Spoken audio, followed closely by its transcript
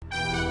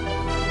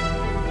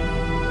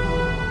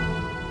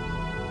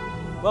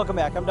Welcome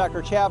back. I'm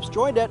Dr. Chaps,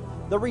 joined at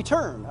The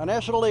Return, a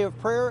National Day of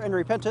Prayer and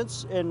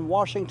Repentance in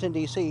Washington,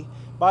 D.C.,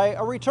 by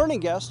a returning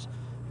guest,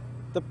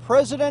 the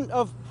President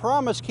of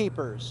Promise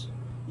Keepers.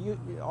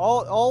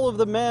 All of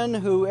the men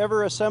who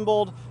ever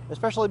assembled,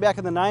 especially back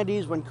in the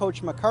 90s when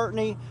Coach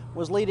McCartney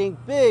was leading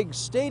big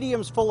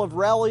stadiums full of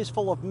rallies,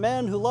 full of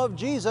men who love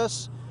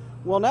Jesus,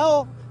 will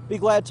now be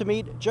glad to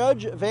meet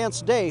Judge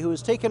Vance Day, who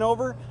has taken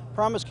over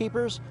Promise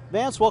Keepers.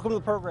 Vance, welcome to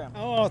the program.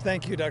 Oh,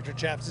 thank you, Dr.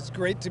 Chaps. It's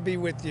great to be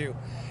with you.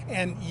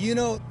 And you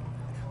know,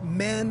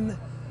 men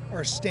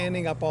are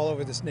standing up all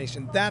over this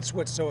nation. That's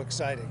what's so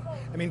exciting.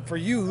 I mean, for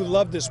you who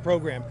love this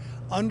program,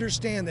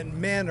 understand that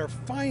men are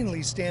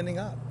finally standing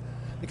up.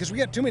 Because we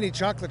got too many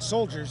chocolate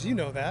soldiers, you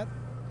know that.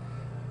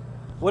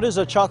 What is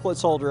a chocolate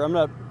soldier? I'm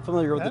not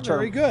familiar with the term.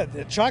 Very good.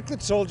 A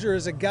chocolate soldier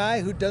is a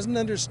guy who doesn't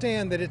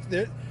understand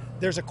that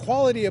there's a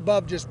quality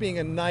above just being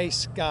a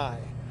nice guy.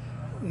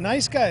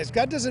 Nice guys.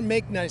 God doesn't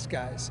make nice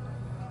guys.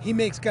 He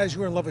makes guys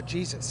who are in love with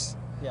Jesus.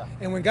 Yeah.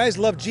 And when guys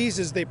love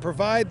Jesus, they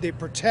provide, they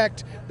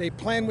protect, they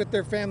plan with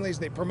their families,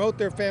 they promote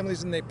their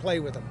families, and they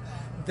play with them.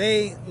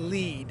 They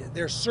lead.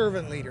 They're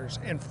servant leaders.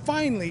 And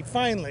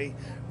finally,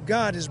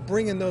 God is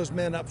bringing those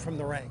men up from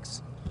the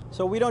ranks.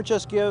 So we don't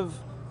just give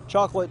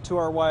chocolate to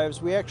our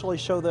wives, we actually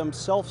show them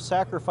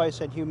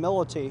self-sacrifice and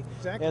humility.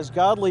 Exactly. As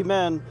godly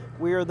men,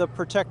 we are the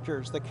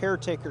protectors, the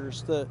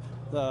caretakers, the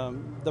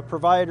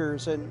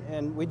providers,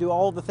 and we do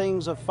all the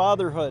things of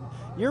fatherhood.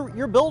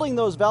 You're building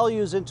those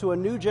values into a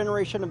new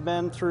generation of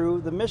men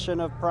through the mission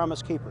of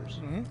Promise Keepers.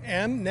 Mm-hmm.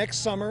 And next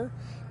summer,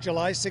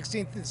 July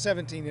 16th and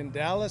 17th in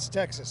Dallas,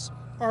 Texas,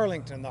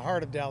 Arlington, the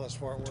heart of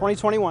Dallas-Fort Worth.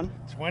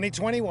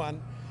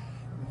 2021,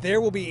 there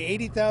will be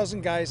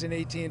 80,000 guys in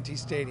AT&T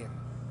Stadium.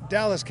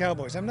 Dallas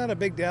Cowboys. I'm not a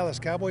big Dallas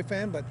Cowboy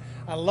fan, but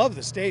I love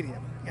the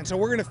stadium. And so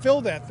we're going to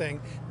fill that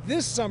thing.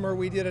 This summer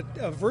we did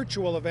a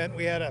virtual event.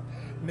 We had 1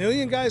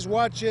 million guys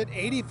watch it,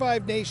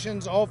 85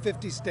 nations, all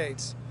 50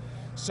 states.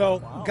 So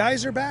wow.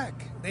 Guys are back.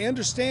 They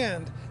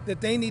understand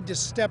that they need to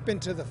step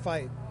into the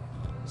fight.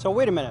 So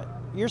wait a minute.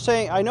 You're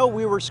saying, I know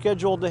we were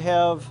scheduled to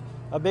have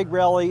a big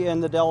rally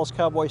in the Dallas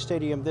Cowboy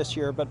Stadium this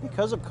year, but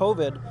because of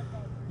COVID,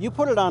 you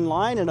put it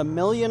online and 1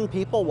 million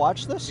people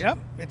watch this? Yep,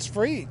 it's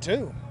free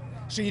too.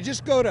 So you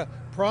just go to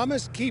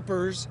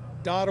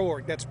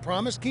promisekeepers.org. That's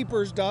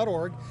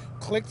promisekeepers.org.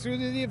 Click through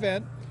to the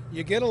event.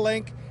 You get a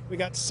link. We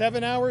got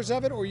 7 hours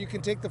of it, or you can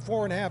take the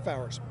 4.5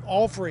 hours.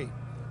 All free.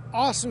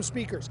 Awesome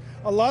speakers.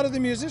 A lot of the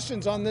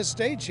musicians on this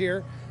stage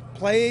here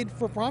played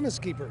for Promise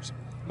Keepers.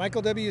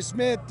 Michael W.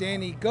 Smith,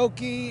 Danny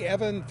Gokey,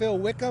 Evan Phil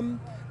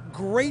Wickham.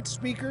 Great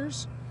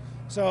speakers.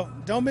 So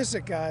don't miss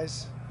it,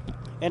 guys.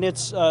 And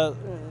it's not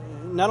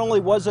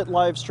only was it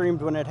live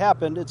streamed when it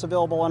happened, it's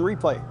available on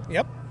replay.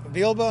 Yep.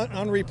 Available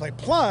on replay.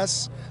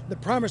 Plus, the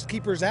Promise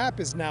Keepers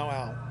app is now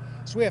out.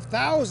 So we have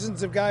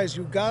thousands of guys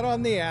who got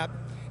on the app,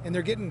 and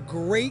they're getting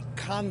great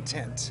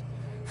content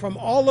from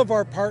all of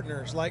our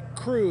partners like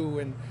Crew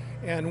and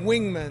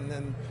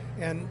Wingman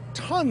and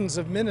tons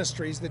of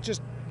ministries that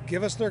just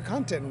give us their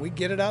content. We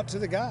get it out to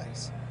the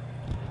guys.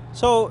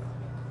 So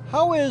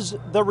how is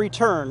The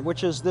Return,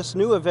 which is this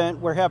new event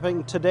we're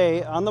having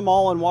today on the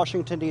Mall in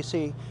Washington,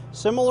 D.C.,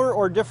 similar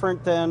or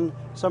different than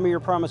some of your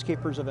Promise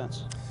Keepers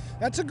events?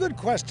 That's a good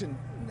question,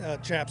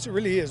 Chaps. It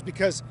really is,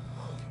 because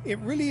it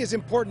really is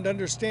important to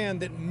understand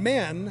that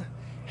men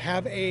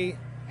have a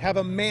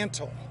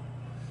mantle.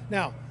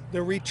 Now,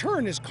 the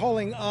return is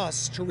calling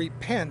us to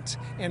repent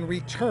and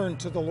return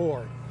to the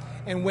Lord.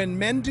 And when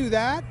men do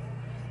that,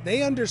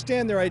 they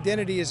understand their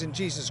identity is in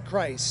Jesus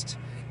Christ.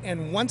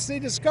 And once they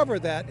discover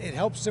that, it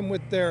helps them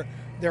with their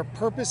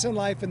purpose in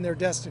life and their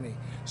destiny.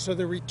 So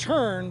the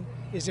return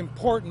is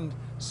important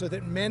so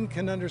that men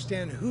can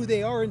understand who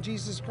they are in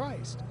Jesus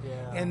Christ.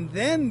 Yeah. And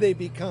then they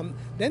become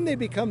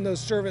those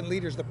servant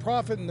leaders, the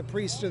prophet and the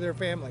priest to their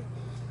family,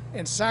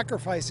 and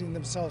sacrificing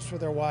themselves for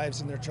their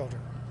wives and their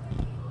children.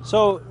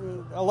 So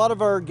a lot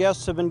of our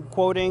guests have been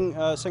quoting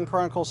 2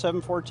 Chronicles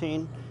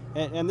 7:14,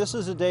 and this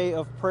is a day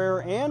of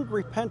prayer and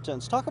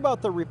repentance. Talk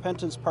about the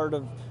repentance part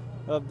of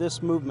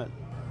this movement.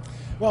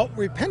 Well,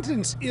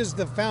 repentance is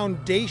the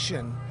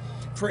foundation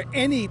for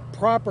any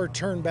proper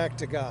turn back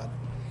to God.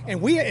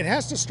 And it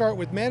has to start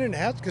with men, and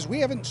because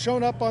we haven't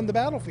shown up on the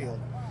battlefield.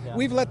 Yeah.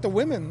 We've let the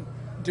women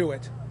do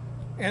it.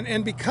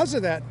 And because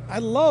of that, I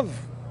love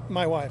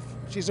my wife.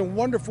 She's a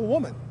wonderful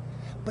woman.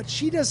 But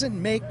she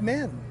doesn't make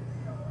men.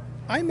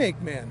 I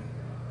make men,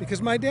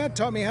 because my dad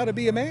taught me how to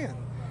be a man.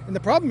 And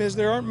the problem is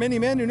there aren't many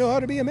men who know how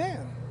to be a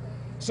man.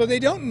 So they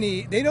don't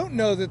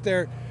know that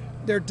they're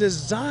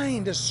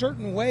designed a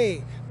certain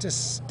way to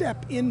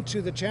step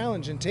into the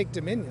challenge and take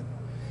dominion.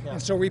 Yeah.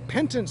 And so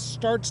repentance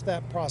starts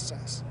that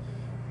process.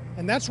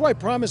 And that's why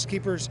Promise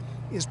Keepers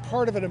is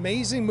part of an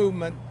amazing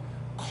movement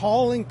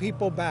calling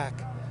people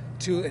back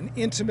to an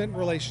intimate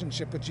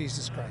relationship with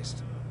Jesus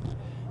Christ.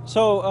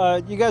 So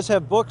you guys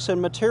have books and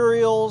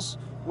materials.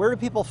 Where do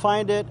people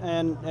find it?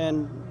 And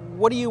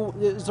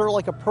is there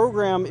like a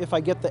program if I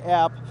get the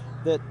app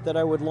that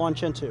I would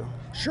launch into?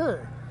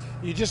 Sure.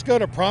 You just go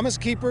to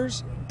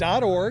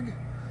promisekeepers.org,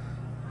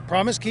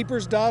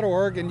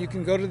 promisekeepers.org, and you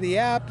can go to the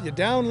app, you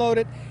download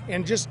it,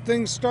 and just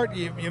things start.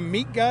 You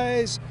meet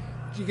guys,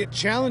 you get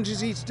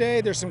challenges each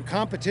day. There's some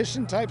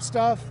competition type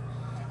stuff.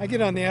 I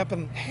get on the app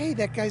and, hey,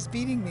 that guy's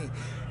beating me,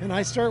 and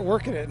I start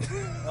working it.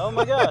 Oh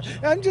my gosh.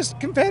 I'm just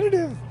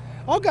competitive.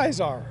 All guys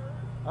are.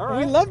 All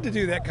right. We love to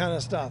do that kind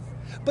of stuff.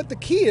 But the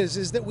key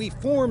is that we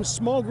form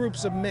small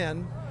groups of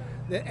men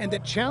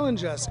that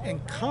challenge us and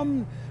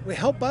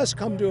help us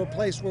come to a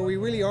place where we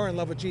really are in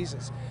love with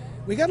Jesus.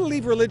 We got to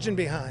leave religion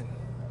behind.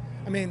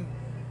 I mean,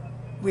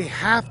 we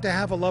have to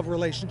have a love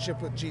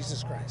relationship with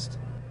Jesus Christ.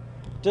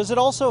 Does it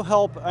also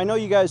help? I know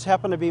you guys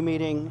happen to be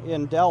meeting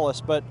in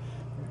Dallas, but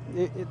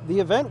the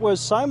event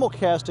was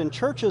simulcast in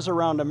churches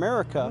around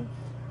America.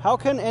 How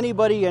can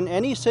anybody in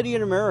any city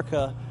in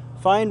America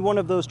find one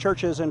of those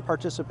churches and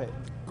participate?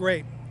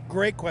 Great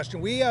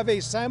question. We have a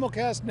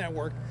simulcast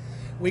network.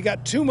 We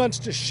got 2 months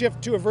to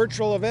shift to a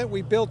virtual event.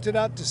 We built it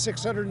out to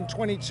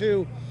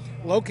 622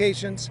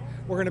 locations.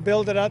 We're going to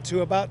build it out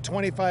to about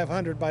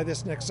 2,500 by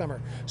this next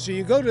summer. So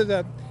you go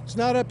to it's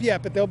not up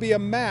yet, but there'll be a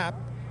map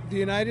of the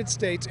United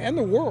States and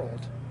the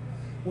world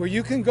where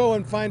you can go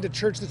and find a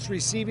church that's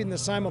receiving the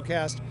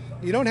simulcast.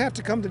 You don't have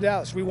to come to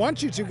Dallas. We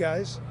want you to,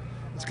 guys.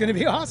 It's going to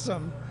be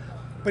awesome.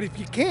 But if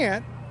you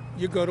can't,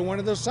 you go to one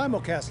of those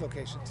simulcast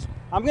locations.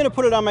 I'm going to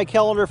put it on my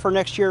calendar for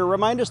next year.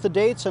 Remind us the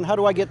dates and how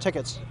do I get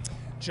tickets?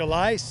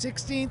 July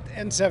 16th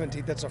and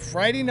 17th. That's a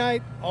Friday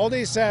night, all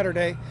day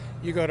Saturday.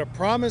 You go to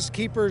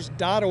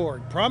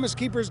promisekeepers.org.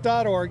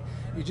 Promisekeepers.org.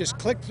 You just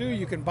click through,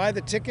 you can buy the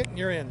ticket, and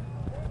you're in.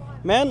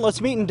 Man, let's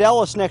meet in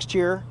Dallas next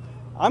year.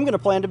 I'm going to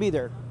plan to be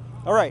there.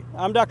 All right,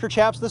 I'm Dr.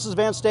 Chaps. This is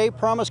Vance Day,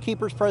 Promise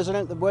Keepers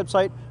President. The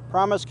website,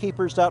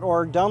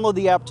 promisekeepers.org. Download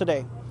the app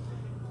today.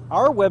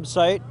 Our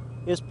website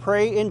is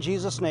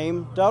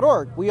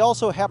prayinjesusname.org. We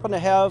also happen to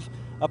have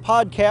a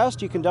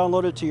podcast. You can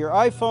download it to your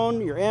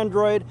iPhone, your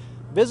Android.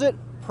 Visit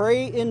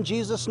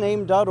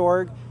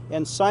prayinjesusname.org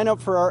and sign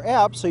up for our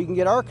app so you can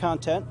get our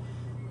content.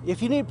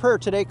 If you need prayer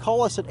today,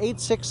 call us at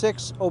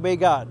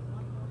 866-OBEY-GOD.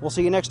 We'll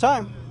see you next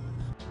time.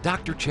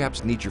 Dr.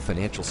 Chaps needs your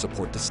financial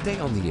support to stay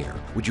on the air.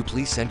 Would you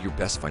please send your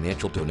best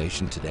financial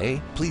donation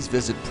today? Please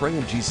visit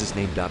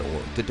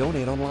prayinjesusname.org to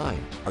donate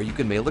online. Or you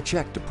can mail a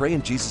check to Pray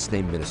in Jesus'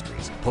 Name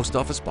Ministries, Post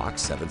Office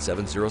Box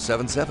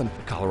 77077,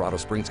 Colorado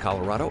Springs,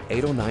 Colorado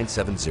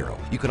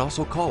 80970. You can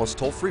also call us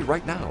toll free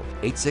right now,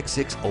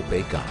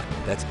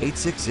 866-OBEY-GOD. That's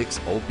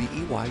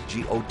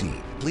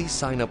 866-OBEYGOD. Please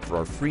sign up for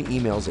our free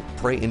emails at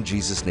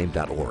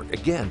prayinjesusname.org.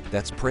 Again,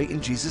 that's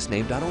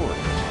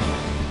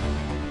prayinjesusname.org.